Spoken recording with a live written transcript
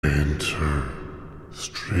Enter,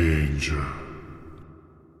 stranger.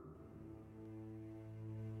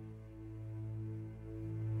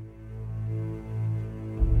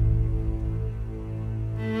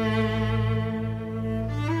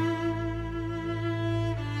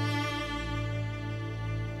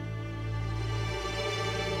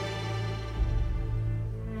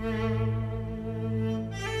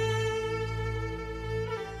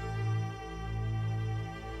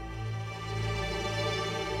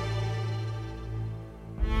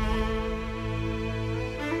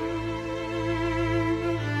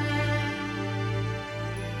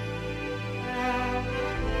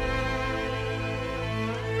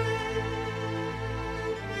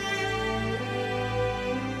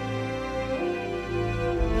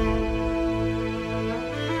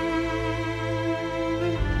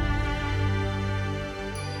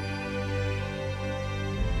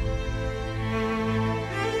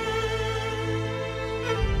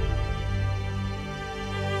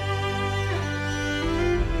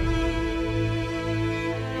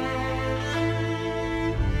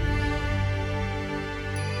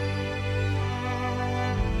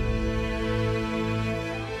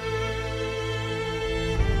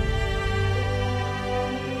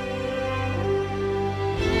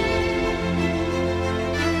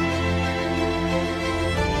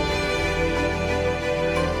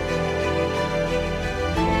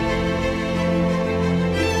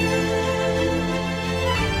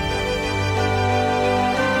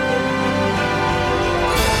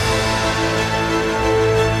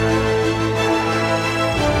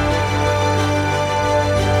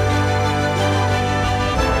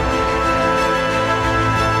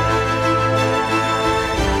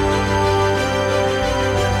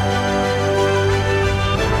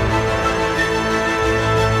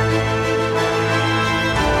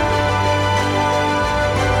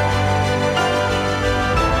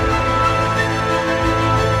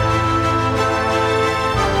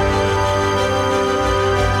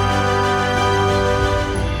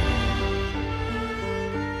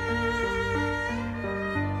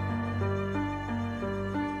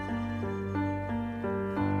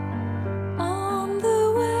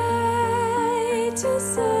 To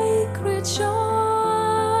sacred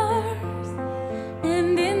shores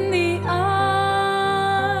and in the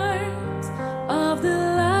arms of the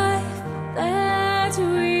life that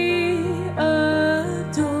we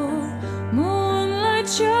adore. Moonlight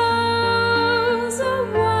shows a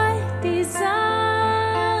white design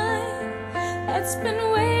that's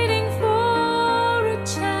been waiting for a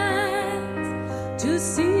chance to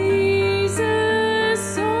seize a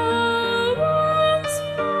soul once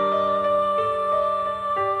more.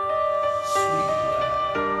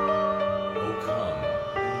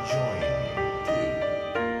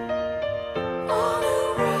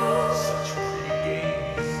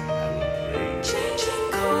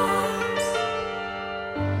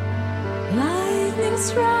 Lightning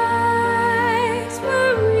strikes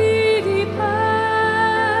where we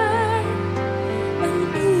depart,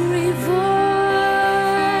 an eerie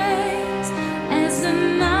voice as the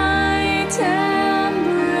night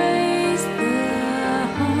embraced the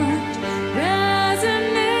heart,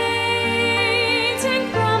 resonating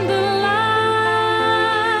from the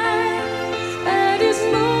light that is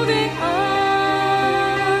moving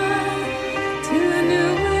on to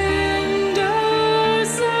new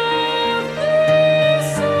windows of this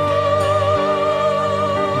soul.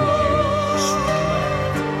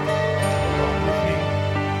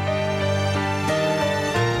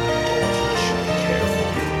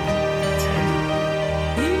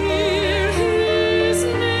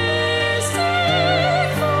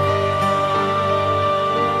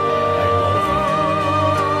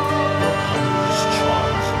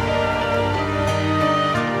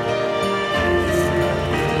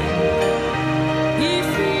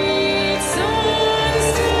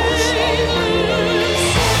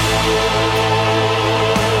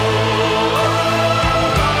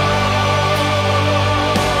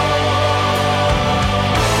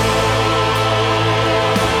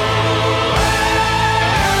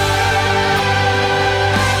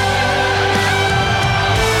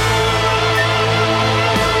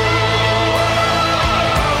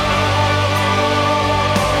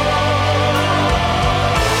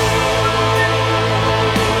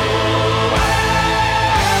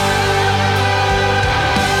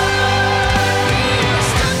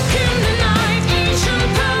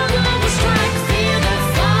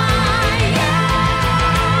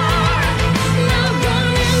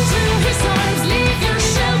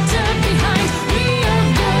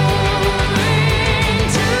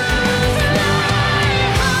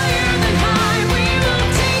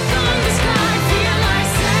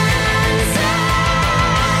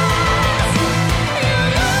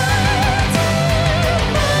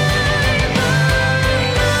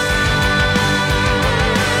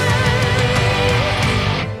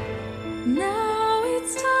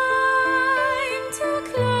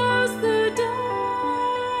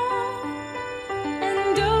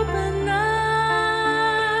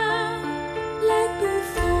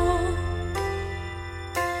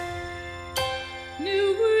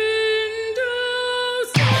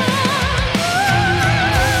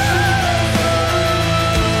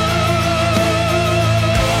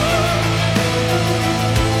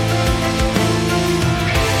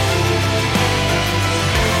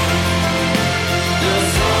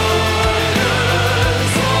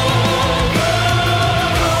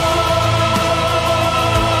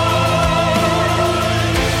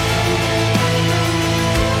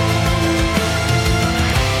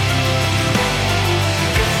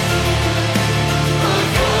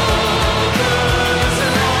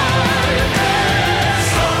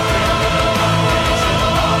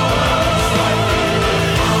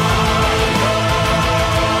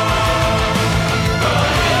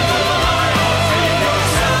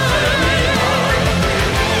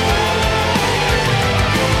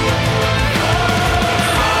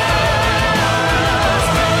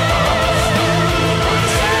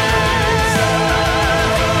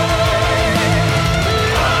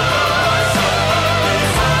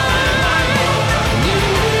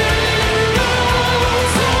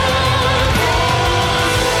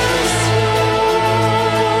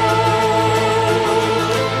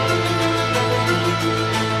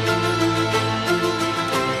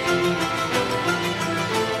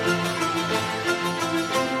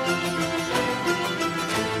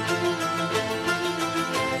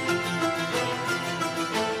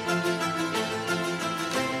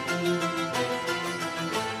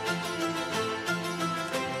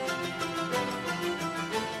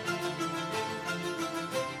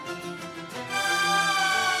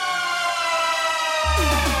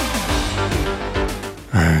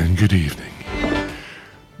 good evening.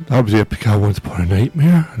 That was Epica Once Upon a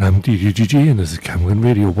Nightmare, and I'm DJGG, and this is Camglen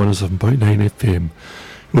Radio 107.9 FM.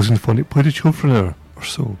 It was Symphonic-Plated Show for an hour or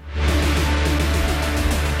so.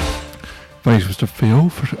 Thanks Mr. Phil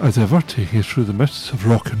for, as ever, taking us through the mists of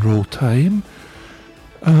rock and roll time.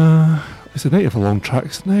 It's a night of a long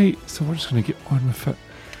tracks tonight, so we're just going to get on with it.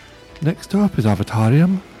 Next up is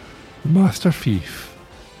Avatarium, the Master Thief.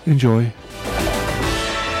 Enjoy.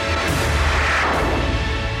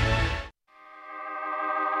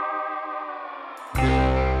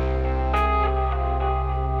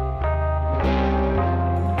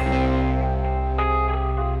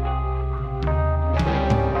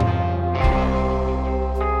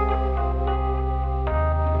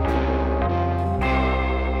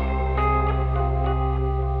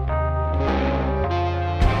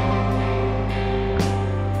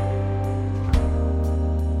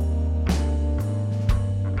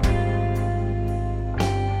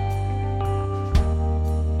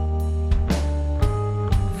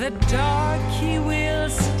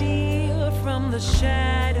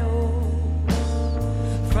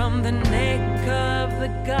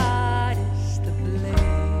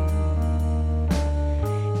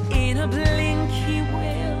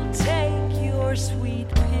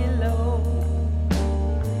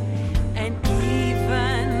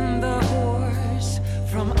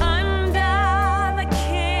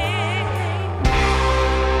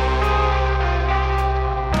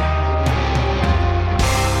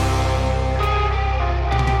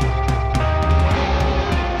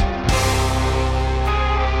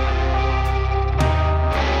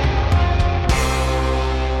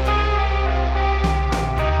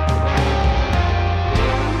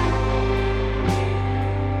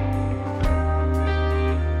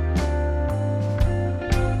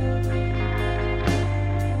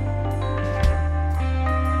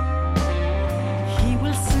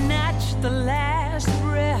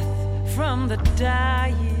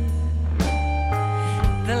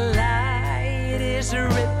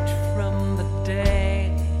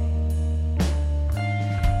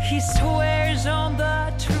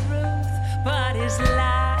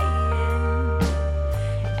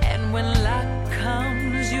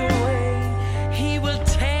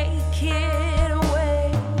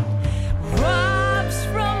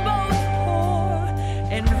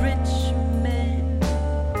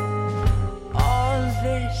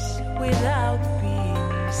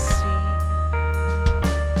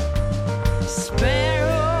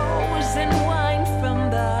 Sparrow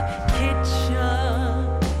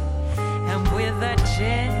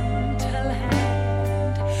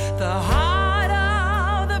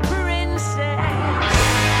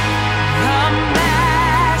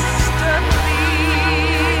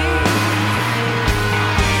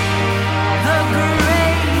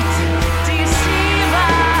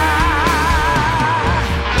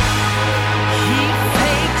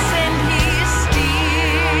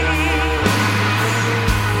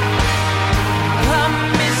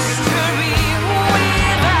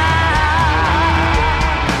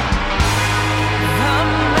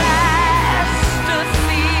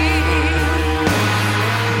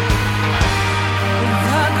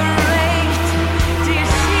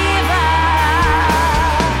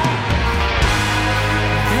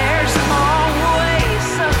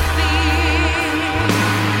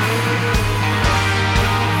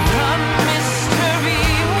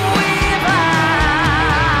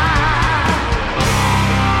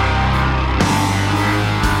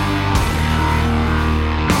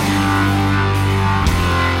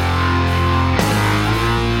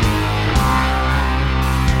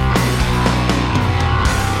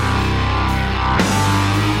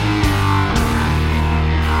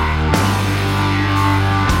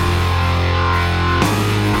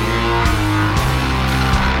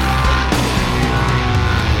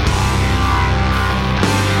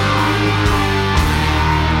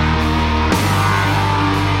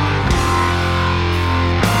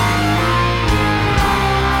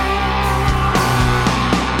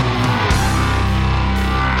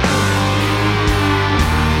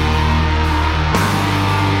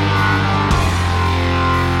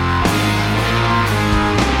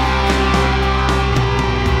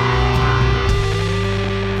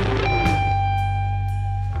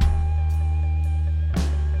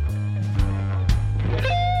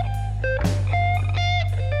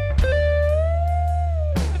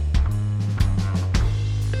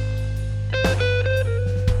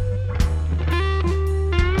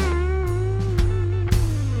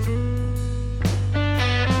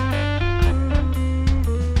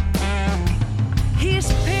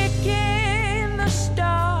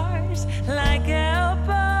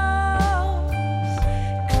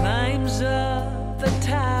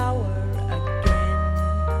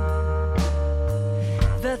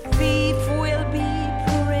The thief will be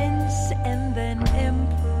prince and then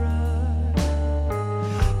emperor.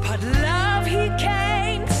 But love he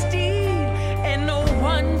can't steal, and no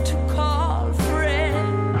one to call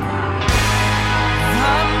friend.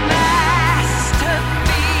 The master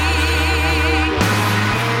thief,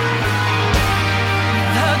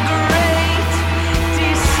 the great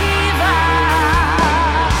deceiver.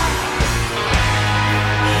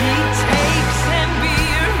 He takes and bereaves.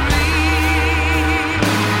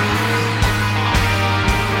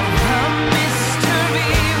 The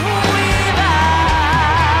mystery weaver,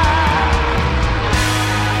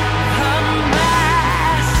 the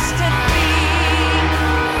master thief,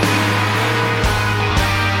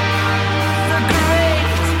 the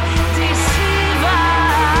great deceiver.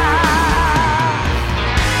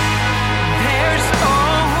 There's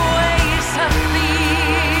always a thief,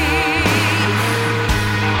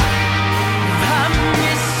 the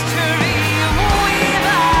mystery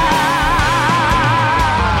weaver,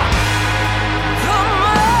 the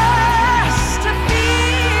master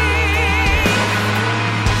thief.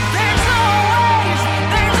 There's always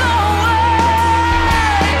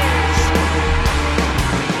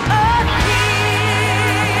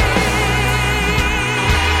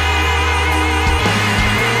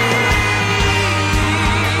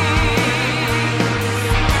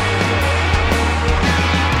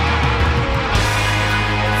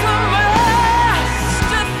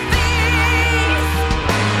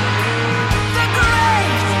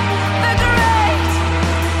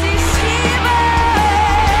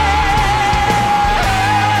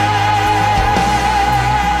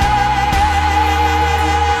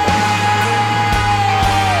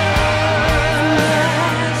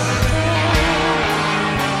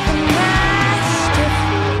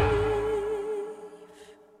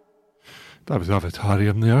That was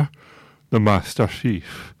Avatarium there, the Master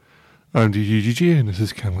Thief. I'm DGGG, and this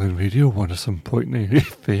is Camglen Radio 107.9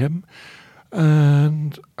 FM.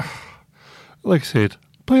 And, like I said,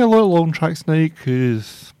 play a lot of long tracks tonight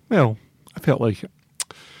because, well, I felt like it.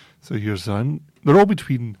 So here's Zan. They're all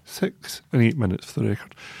between 6 and 8 minutes for the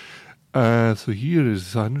record. So here is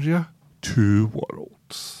Xandria, Two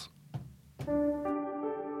Worlds.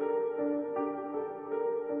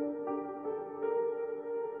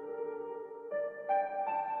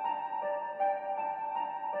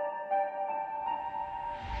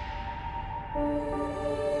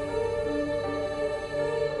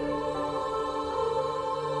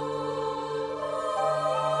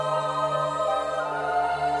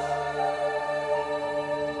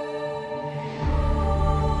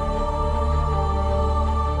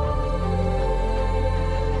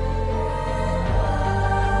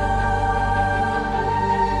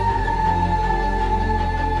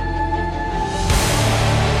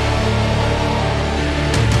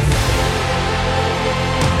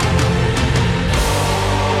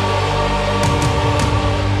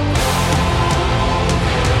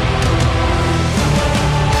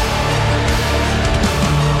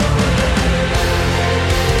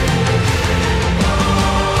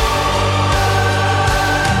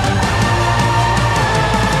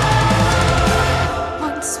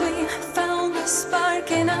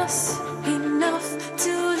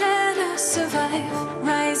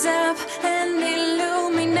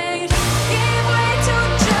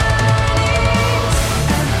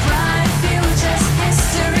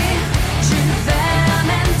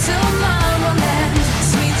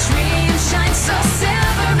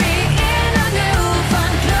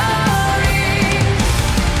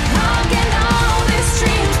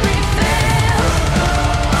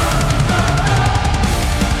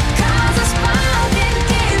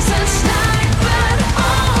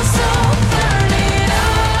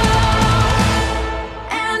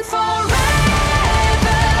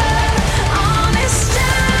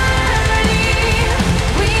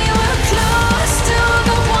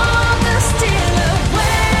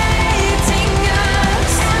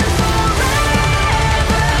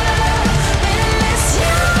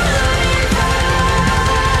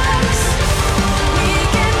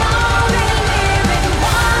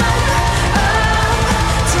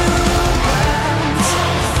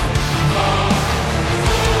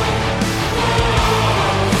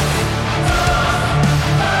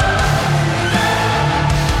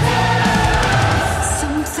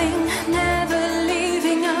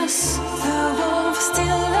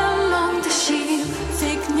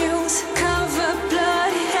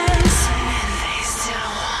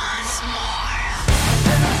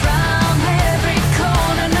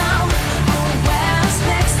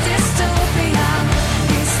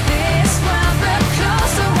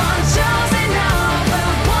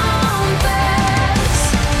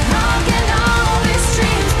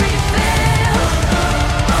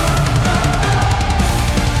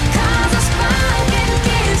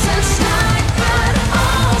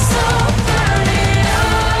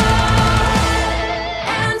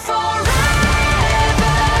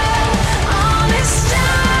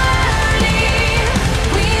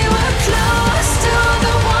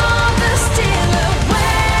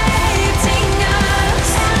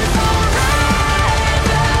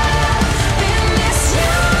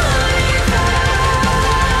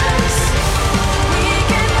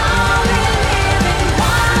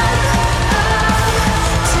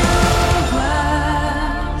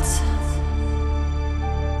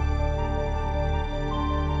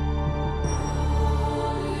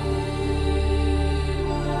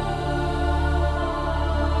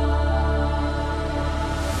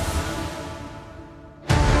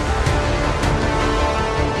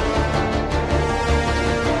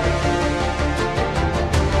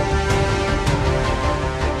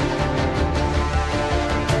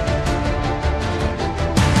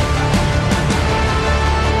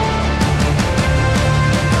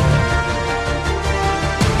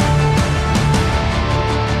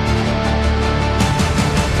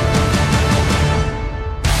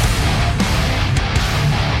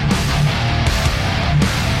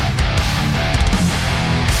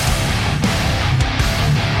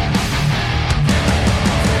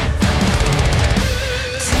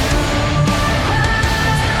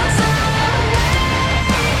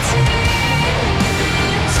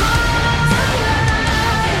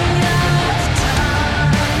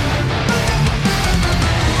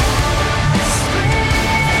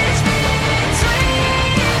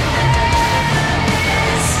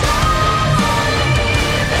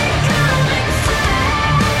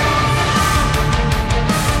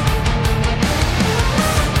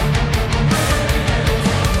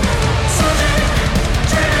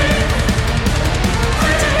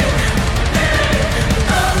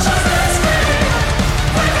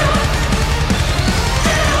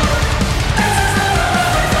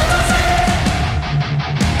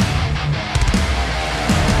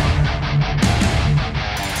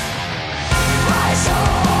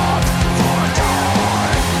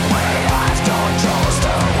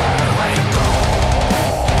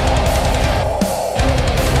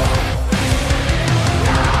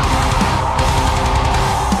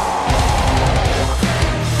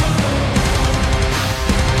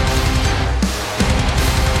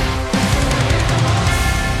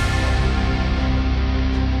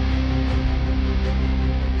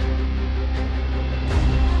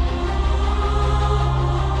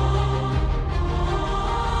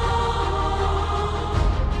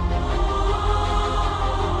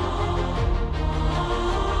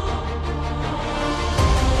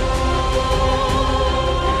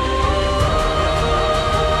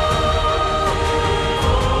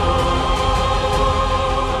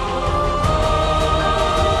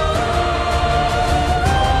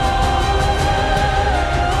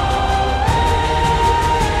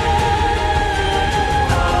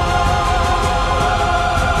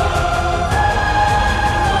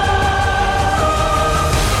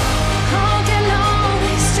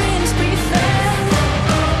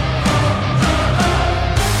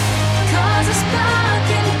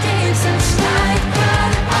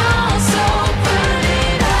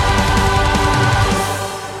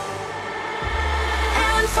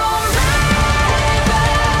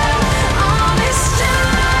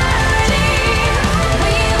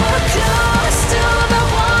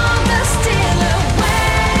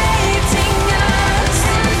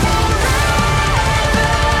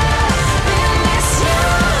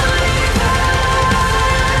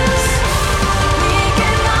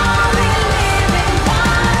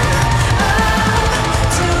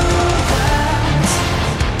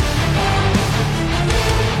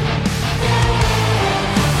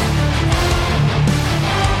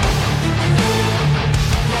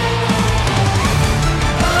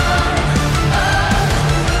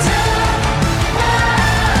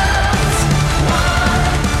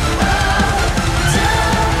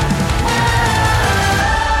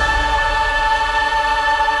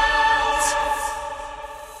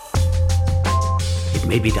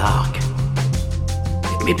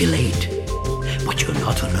 may be late, but you're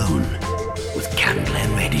not alone with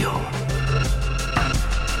Candland Radio.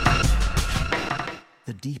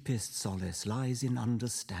 The deepest solace lies in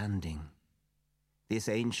understanding. This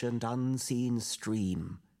ancient unseen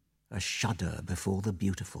stream, a shudder before the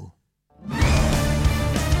beautiful.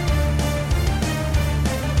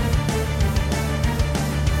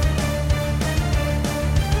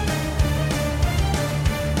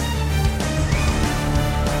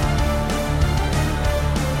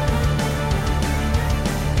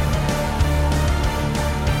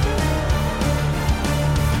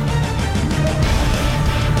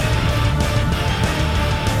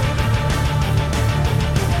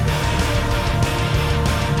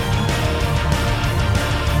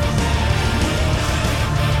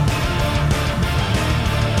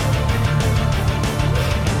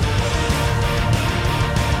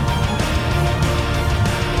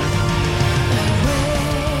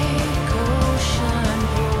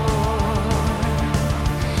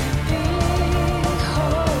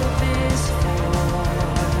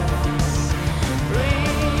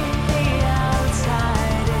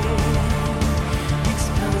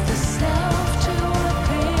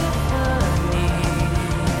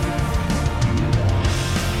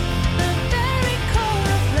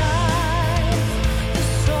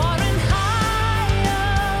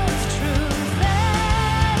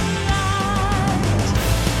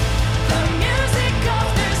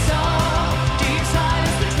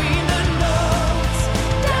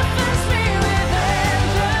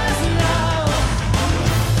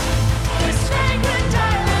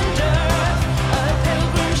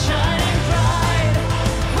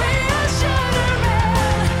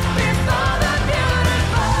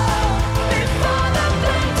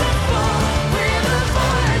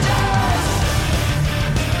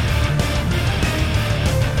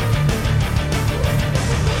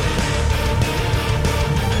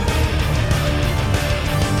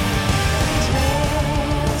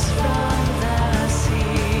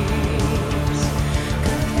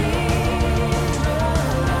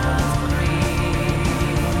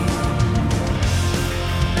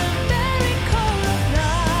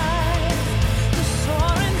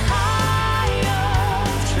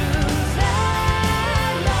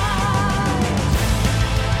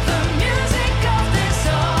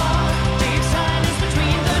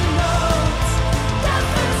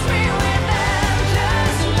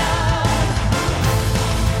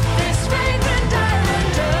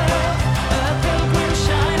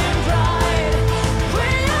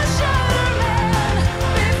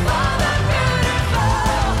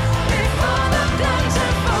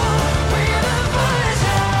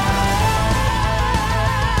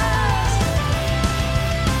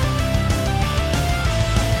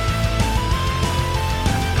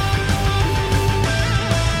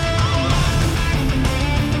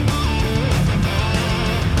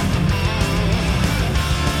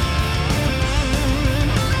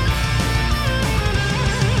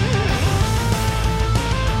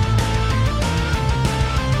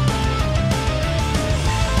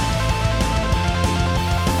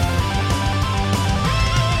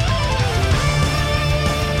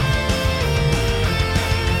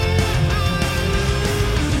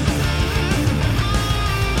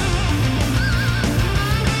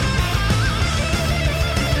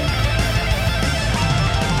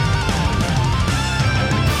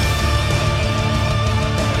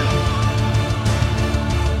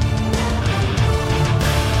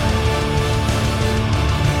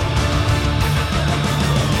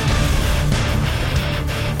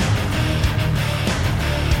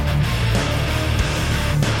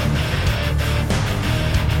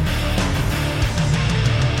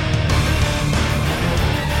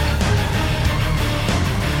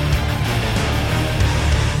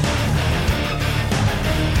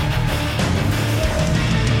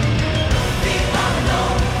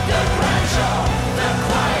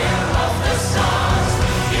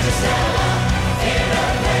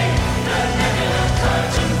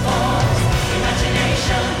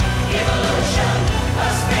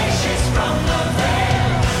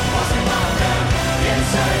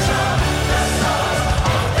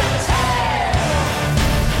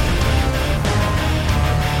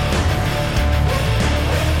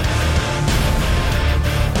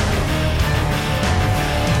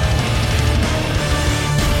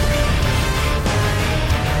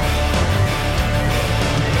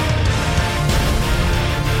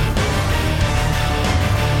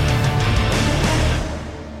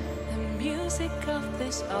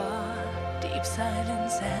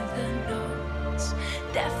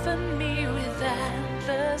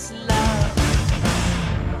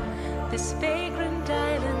 this vagrant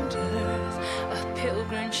island earth, a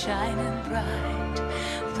pilgrim shining bright.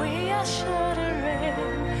 We are shuddering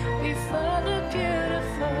before the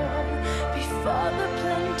beautiful, before the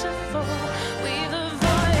plentiful. We the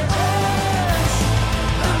voyagers,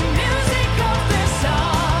 the music of this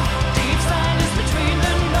song, deep silence between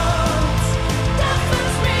the notes,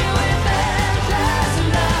 deafens me with endless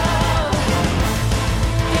love.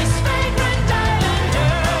 This vagrant island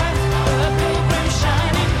earth, a pilgrim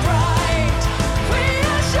shining bright. We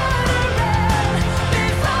are shuddering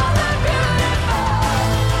before the beautiful,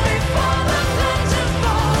 before the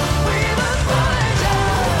plentiful. We the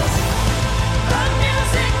voyagers, the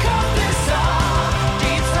music of this song,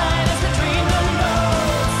 deep silence between the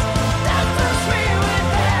notes, deafens me with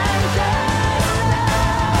endless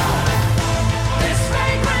love. This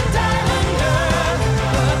vagrant island earth,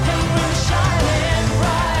 a pilgrim shining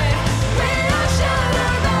bright. We are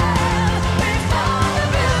shuddering before the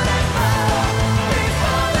beautiful,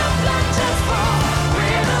 before the plentiful. We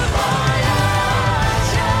the voyagers.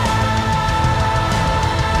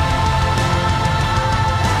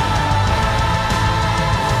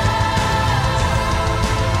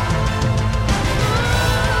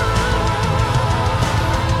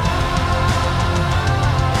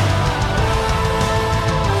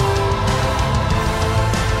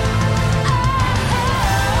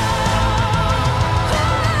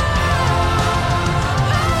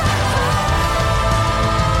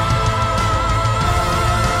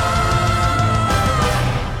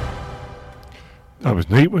 That was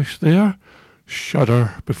Nightwish there.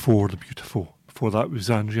 Shudder Before the Beautiful. Before that was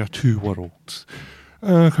Andrea Two Worlds.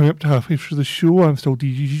 Coming up to halfway through the show, I'm still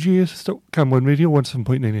DJJ, still Camlin Radio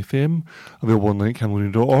 17.9 FM, available online at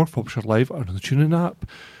camlinradio.org, publisher live on the TuneIn app.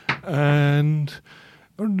 And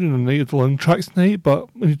we're doing a night of the long tracks tonight, but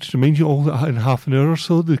I need to remind you all that in half an hour or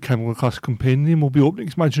so, the Camlin Classic Compendium will be opening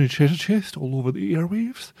its Imaginary Treasure Chest all over the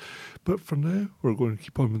airwaves. But for now, we're going to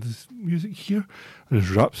keep on with this music here, and it's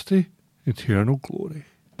Rhapsody, Eternal Glory.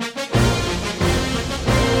 Thank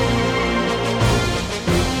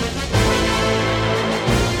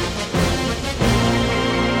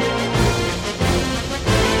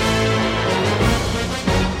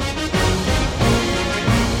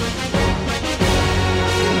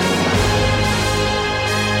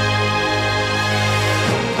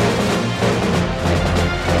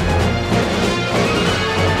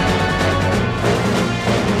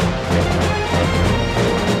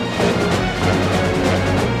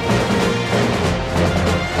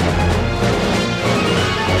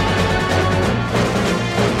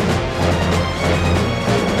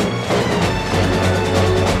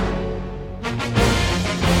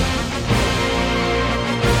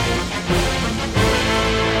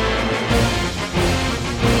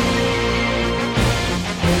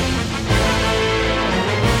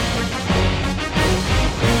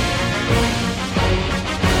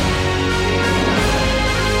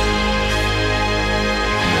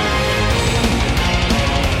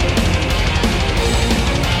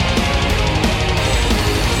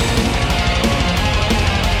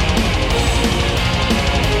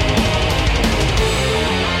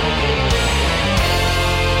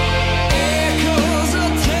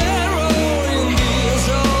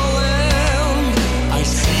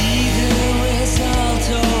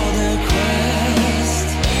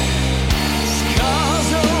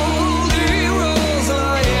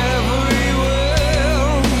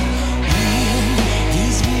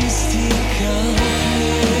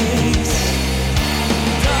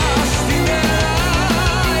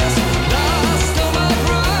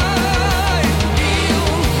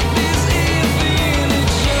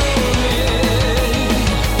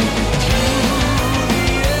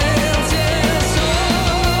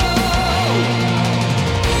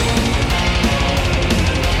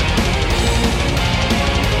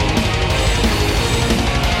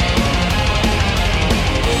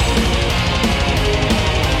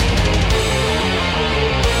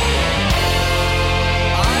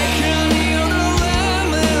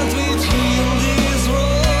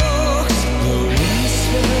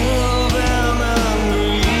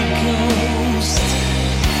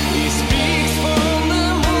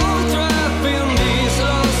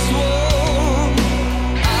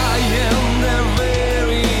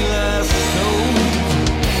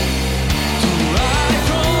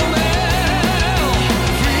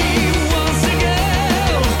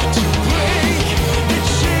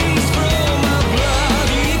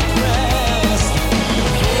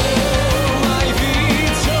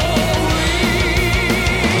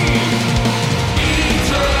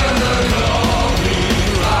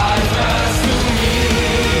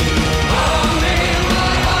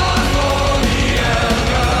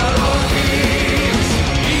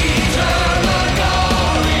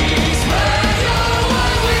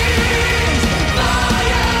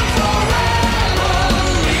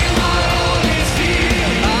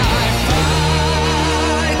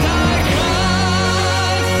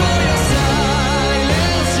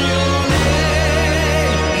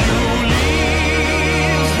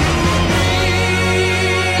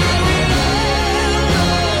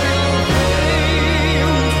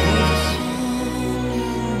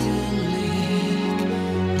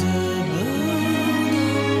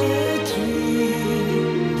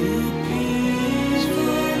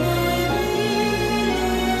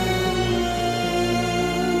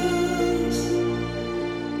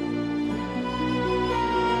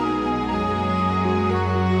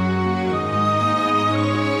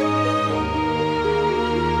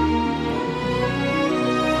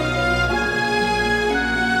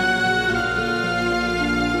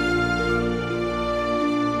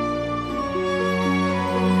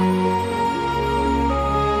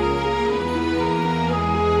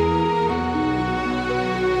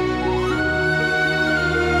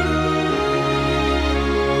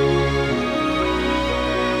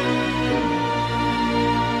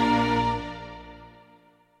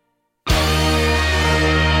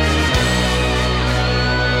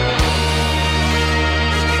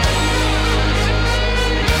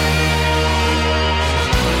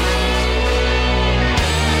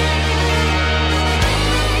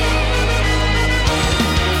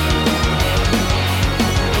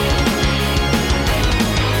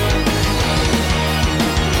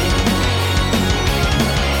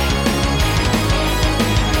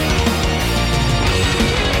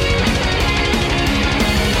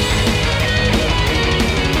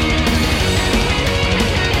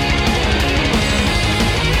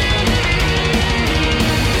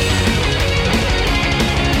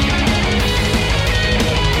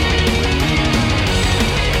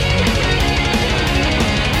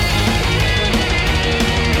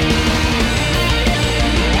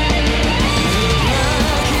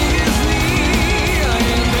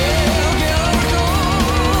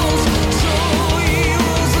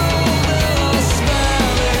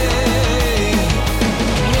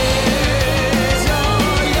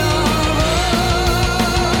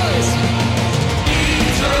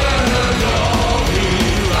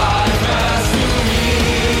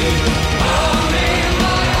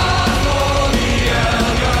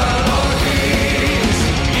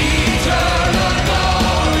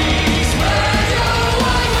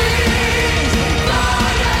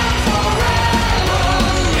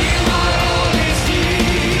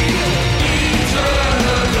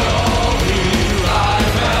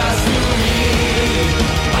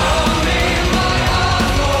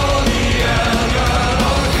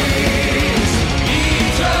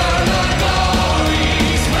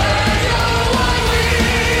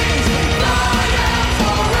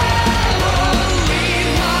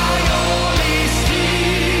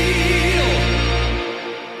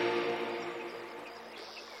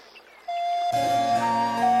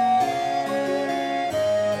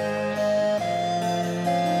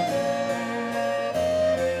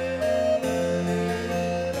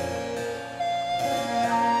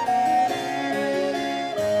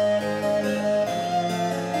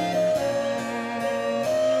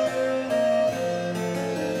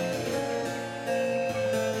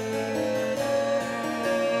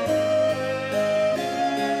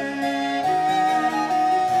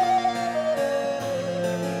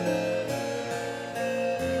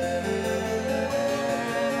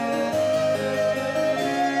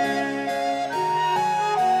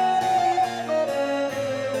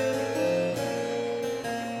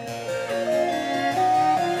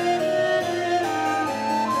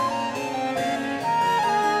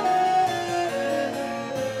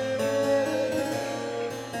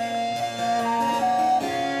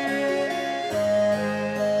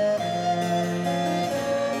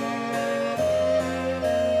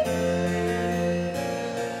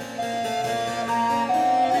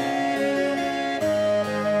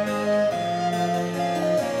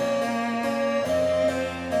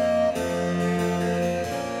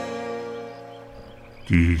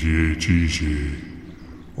DJ GJ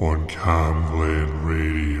on Cam Glen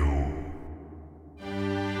Radio.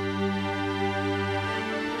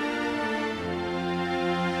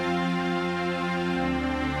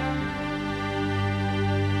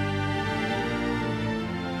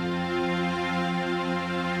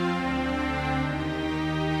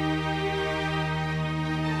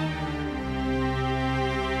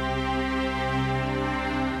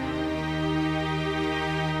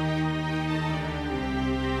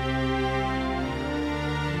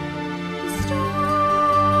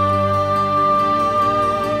 Stars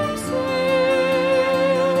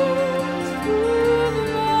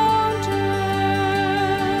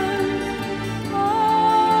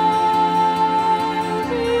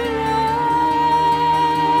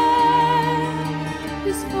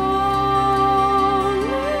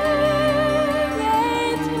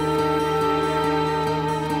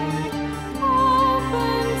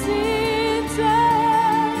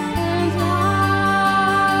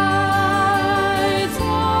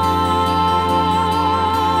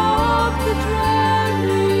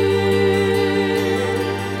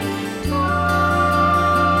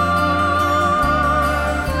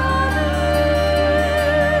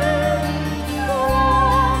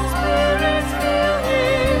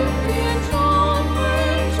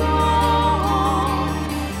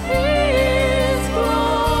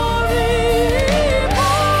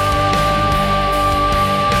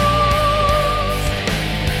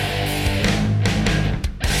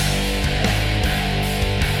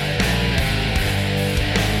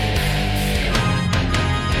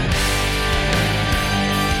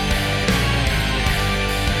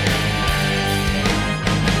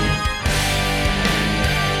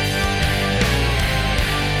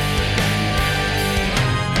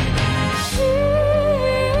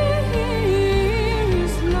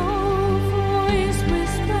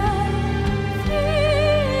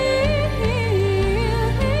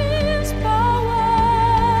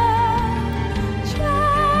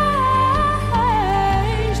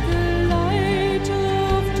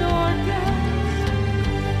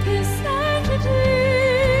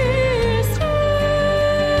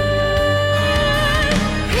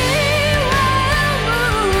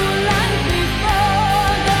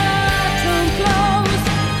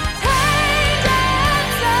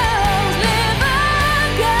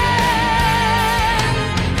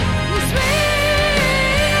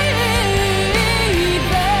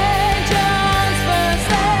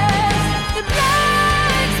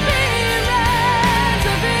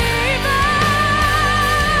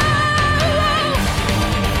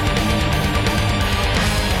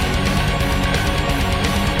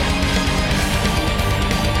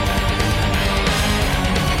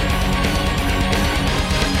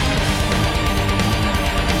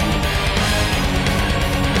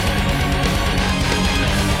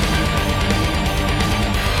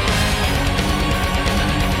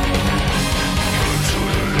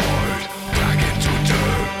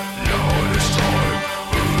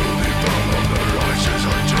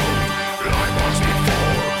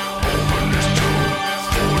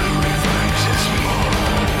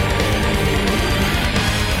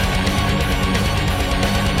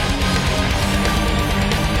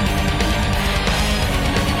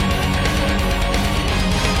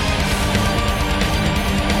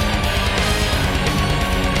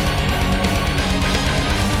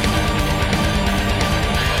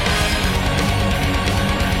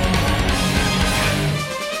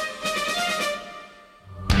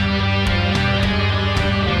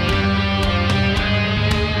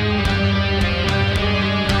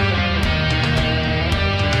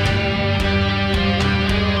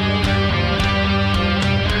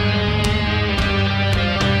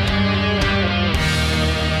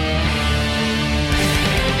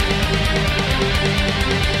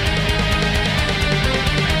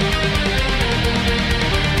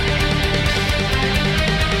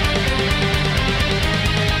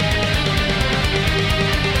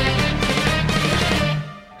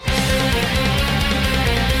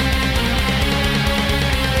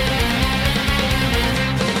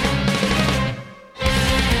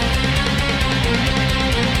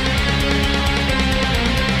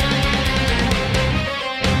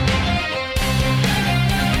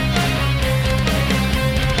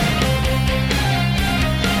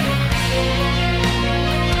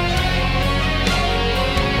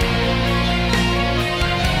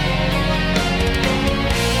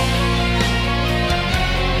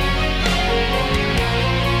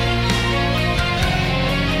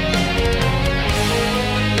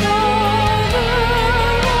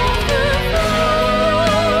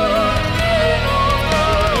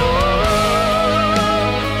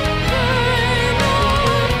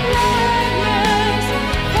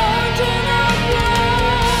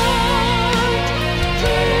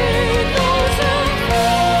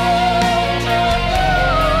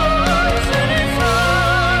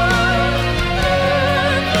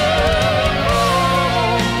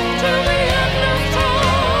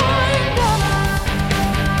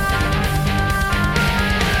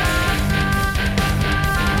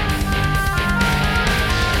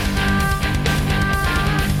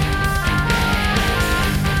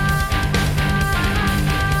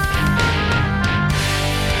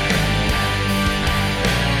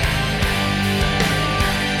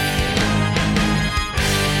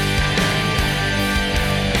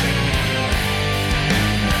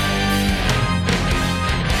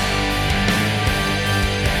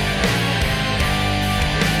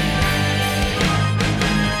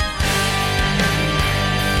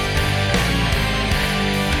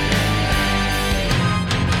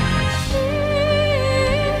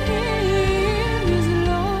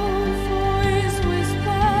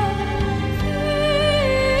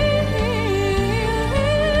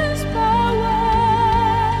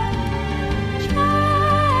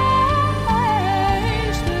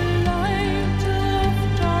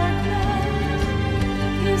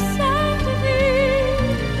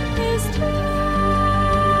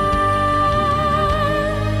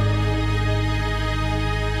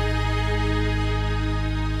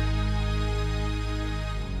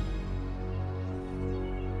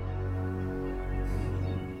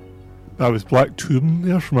That was Black Tomb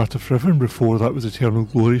there from Art of River, and before that was Eternal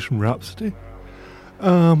Glories from Rhapsody.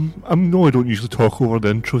 I know I don't usually talk over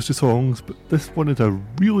the intros to songs, but this one is a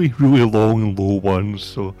really, really long and low one,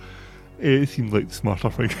 so it seemed like the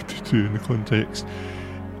smarter thing to do in the context.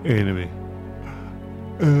 Anyway,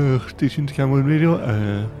 stay tuned to Camglen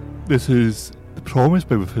Radio. This is The Promise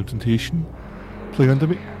by Without Temptation playing under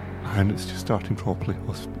me, and it's just starting properly.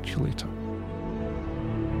 I'll speak to you later.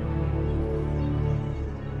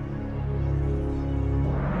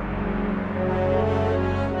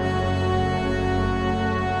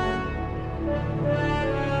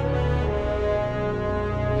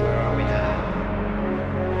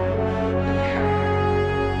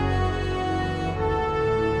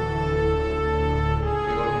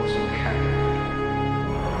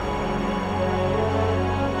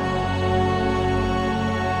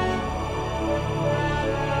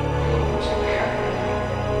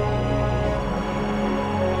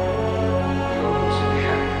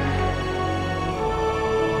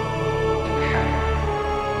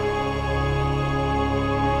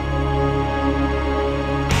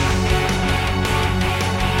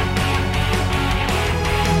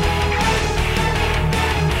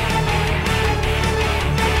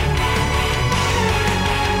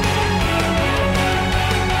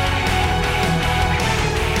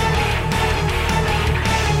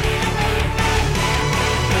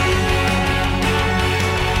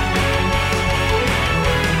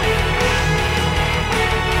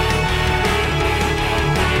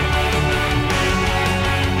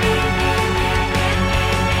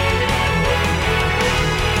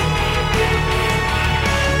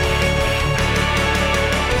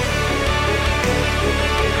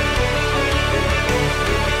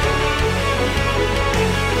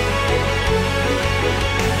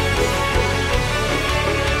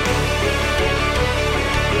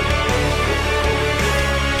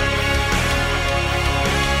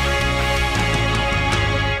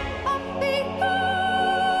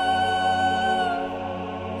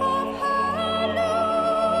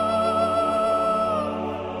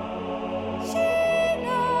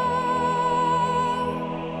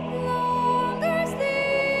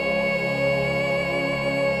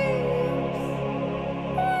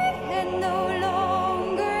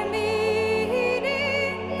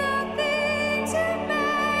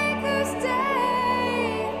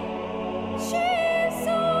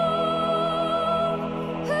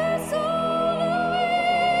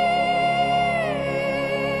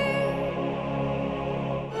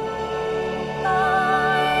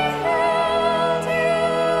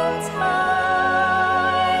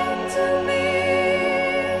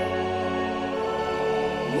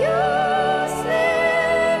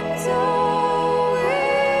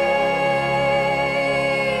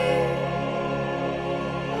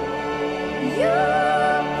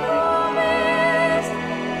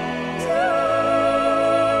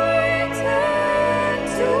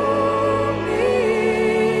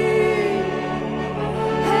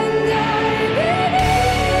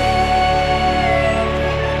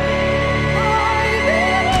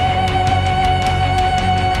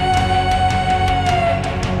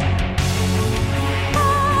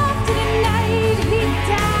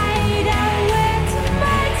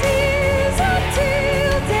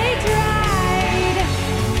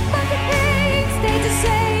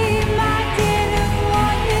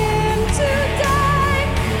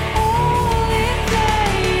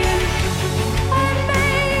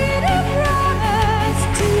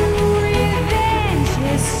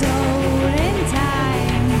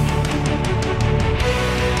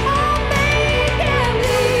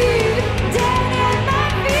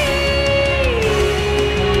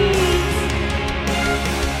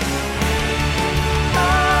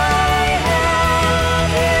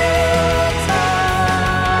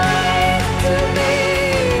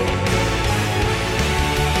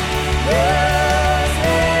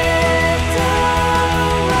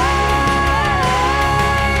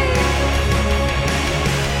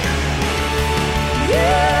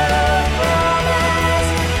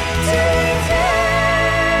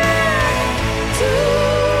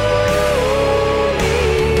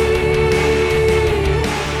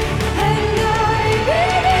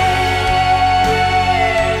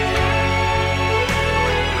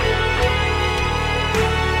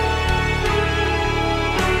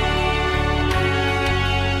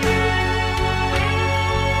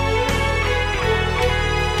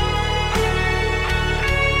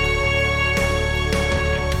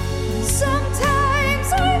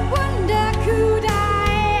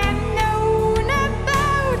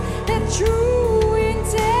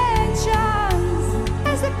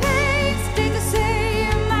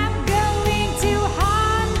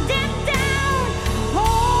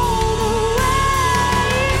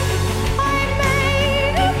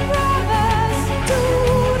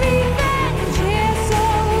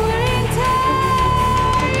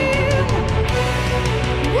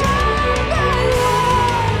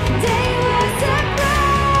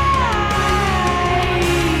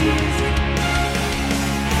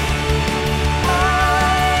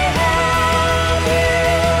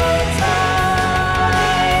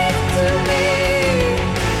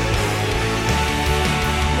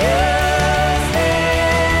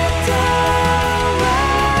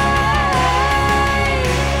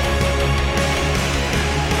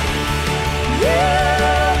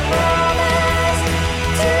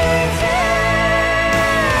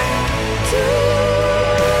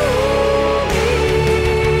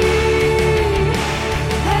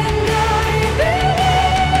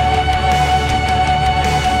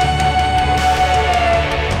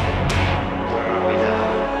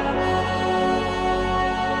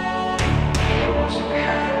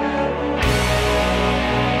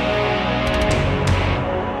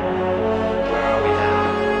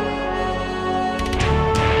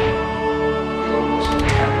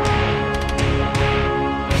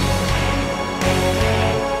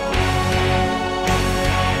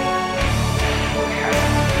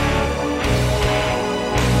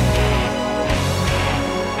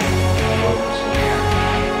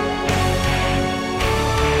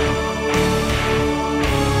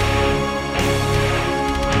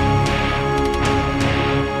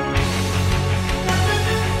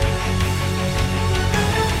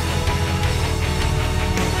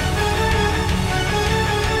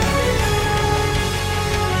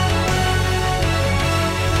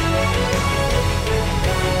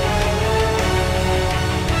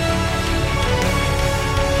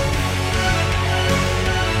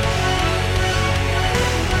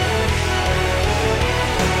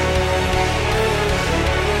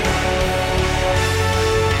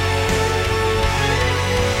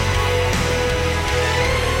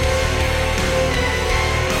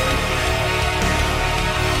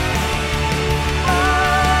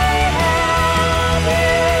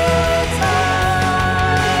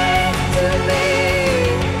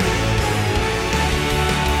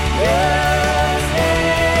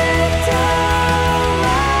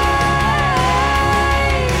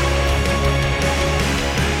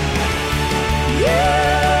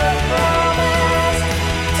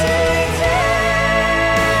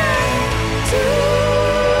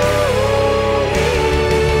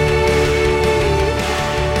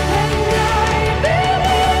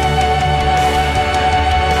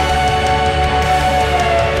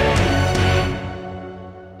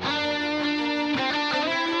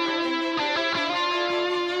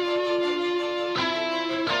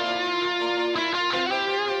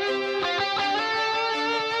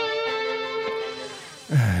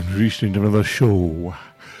 reached the end of another show.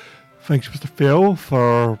 Thanks, Mr. Phil,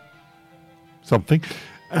 for something.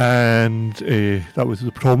 And that was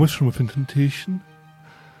The Promise from Within Temptation.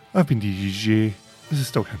 I've been DJJ. This is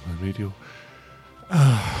still Camden Radio.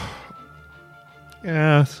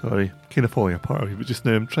 Yeah, sorry. Kind of falling apart here, but just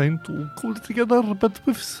now I'm trying to hold it together, but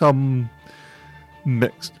with some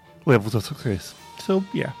mixed levels of success. So,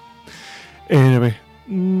 yeah. Anyway,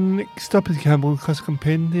 next up is the Campbell Classic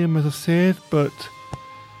Compendium, as I've said, but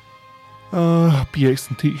be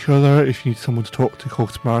excellent to each other. If you need someone to talk to, call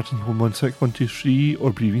Smartins 116123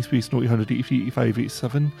 or Breathing Space 0883 85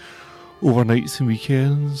 87. Overnights and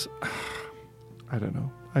weekends. I don't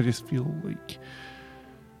know. I just feel like...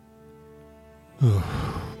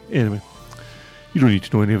 Anyway, you don't need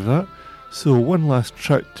to know any of that. So one last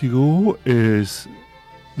track to go is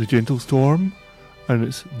The Gentle Storm, and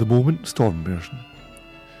it's The Moment Storm version.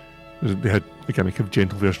 They had a gimmick of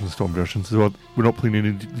gentle versions and storm versions, so we're not playing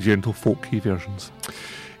any gentle folky versions.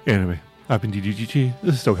 Anyway, I've been DDGG.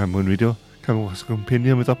 This is still Camden Radio. Camden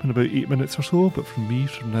Compendium is up in about 8 minutes or so, but from me,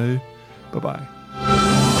 from now, bye-bye.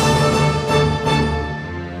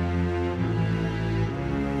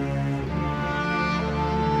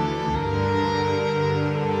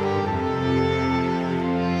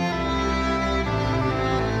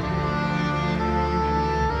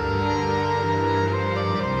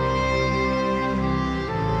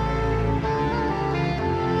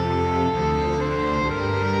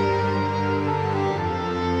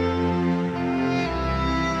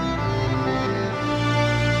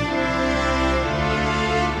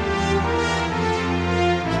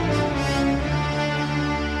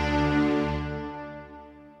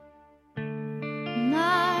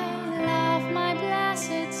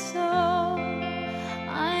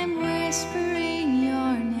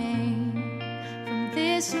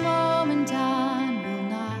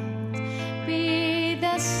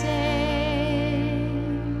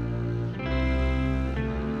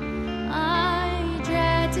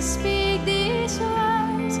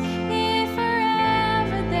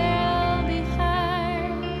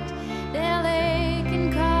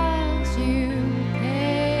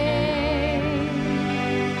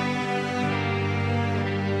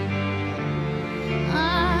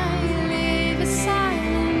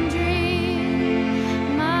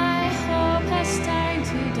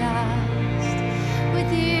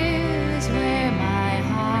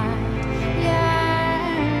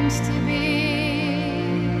 To be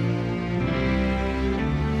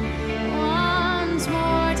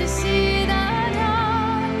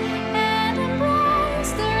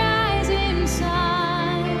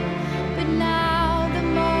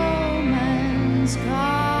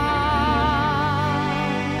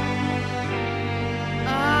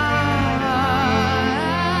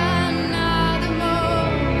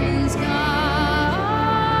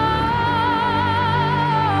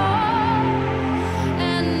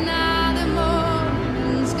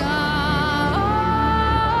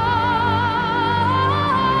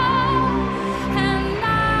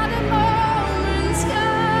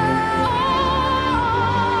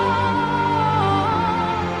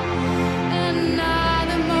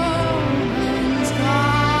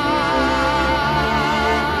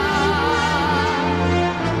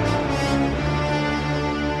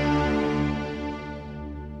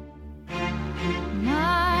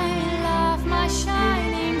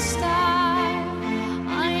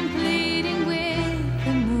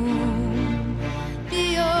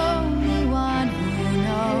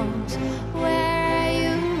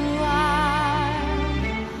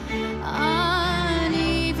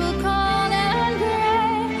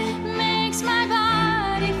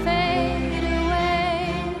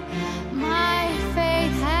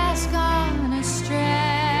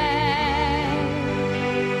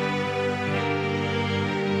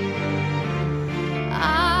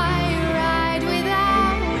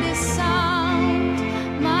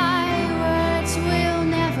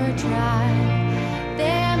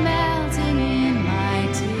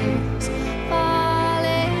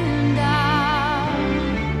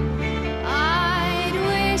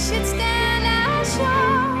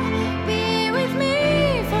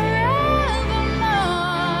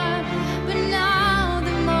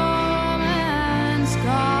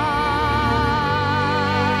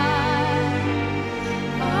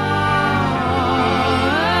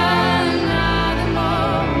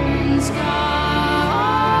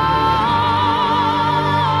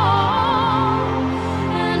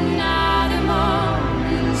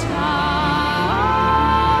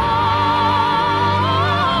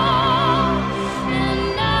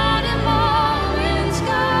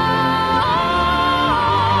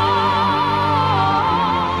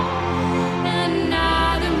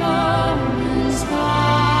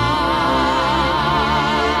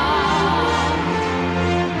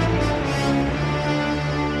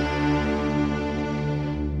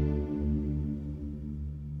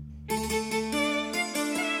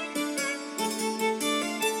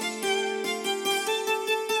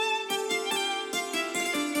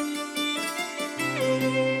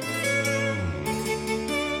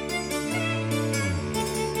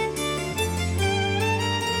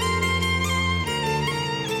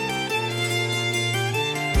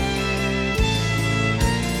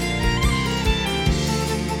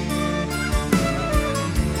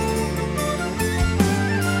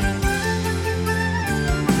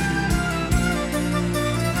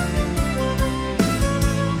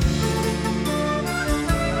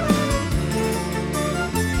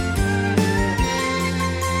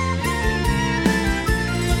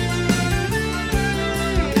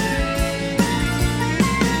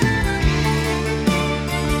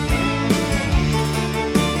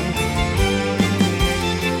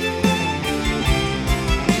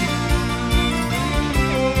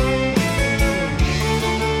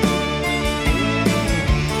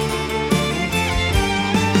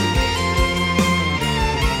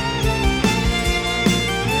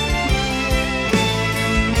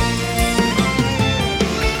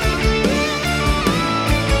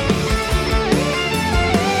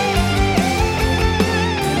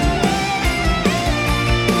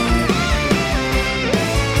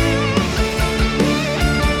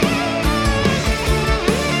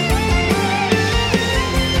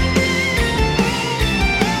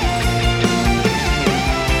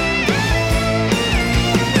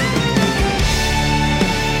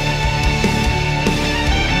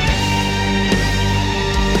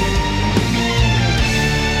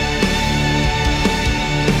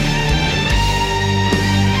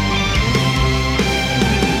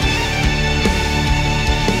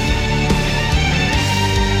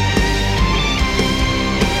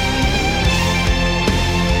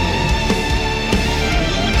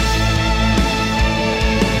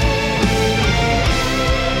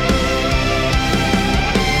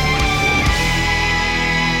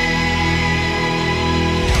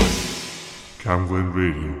Camglen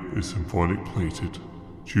Radio is Symphonic-Plated,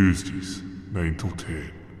 Tuesdays 9 till 10,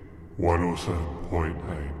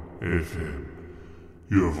 107.9 FM.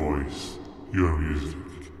 Your voice, your music,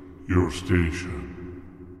 your station.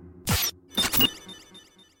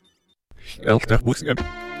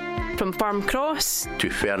 From Farm Cross To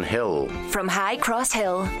Fernhill. From High Cross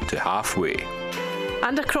Hill To Halfway.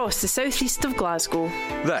 and across the southeast of Glasgow.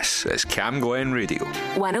 This is Camglen Radio,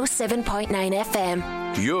 107.9 FM.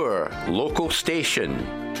 your local station.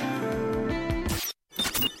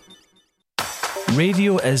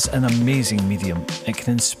 Radio is an amazing medium. It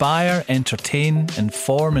can inspire, entertain,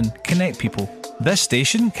 inform and connect people. This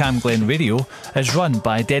station, Camglen Radio, is run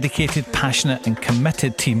by a dedicated, passionate and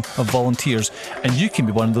committed team of volunteers, and you can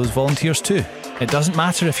be one of those volunteers too. It doesn't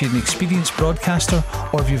matter if you're an experienced broadcaster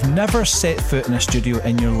or if you've never set foot in a studio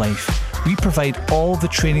in your life. We provide all the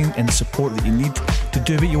training and support that you need to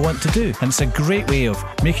do what you want to do. And it's a great way of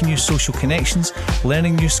making new social connections,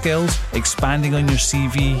 learning new skills, expanding on your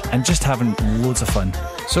CV and just having loads of fun.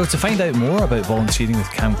 So to find out more about volunteering with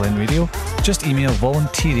Camglen Radio, just email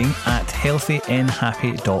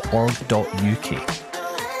volunteering@healthynhappy.org.uk.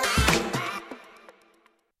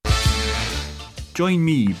 Join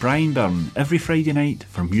me, Brian Byrne, every Friday night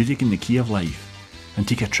for Music in the Key of Life and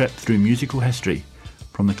take a trip through musical history,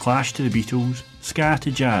 from the Clash to the Beatles, ska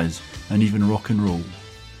to jazz and even rock and roll.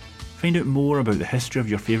 Find out more about the history of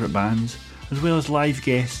your favourite bands, as well as live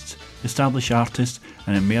guests, established artists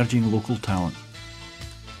and emerging local talent.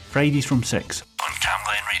 Fridays from 6 on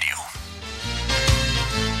Camglen Radio.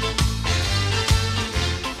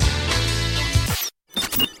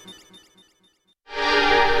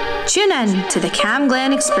 Tune in to the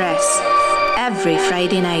Camglen Express every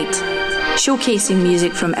Friday night, showcasing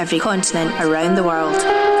music from every continent around the world.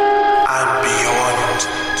 And beyond.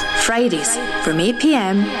 Fridays from 8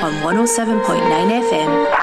 p.m. on 107.9 FM.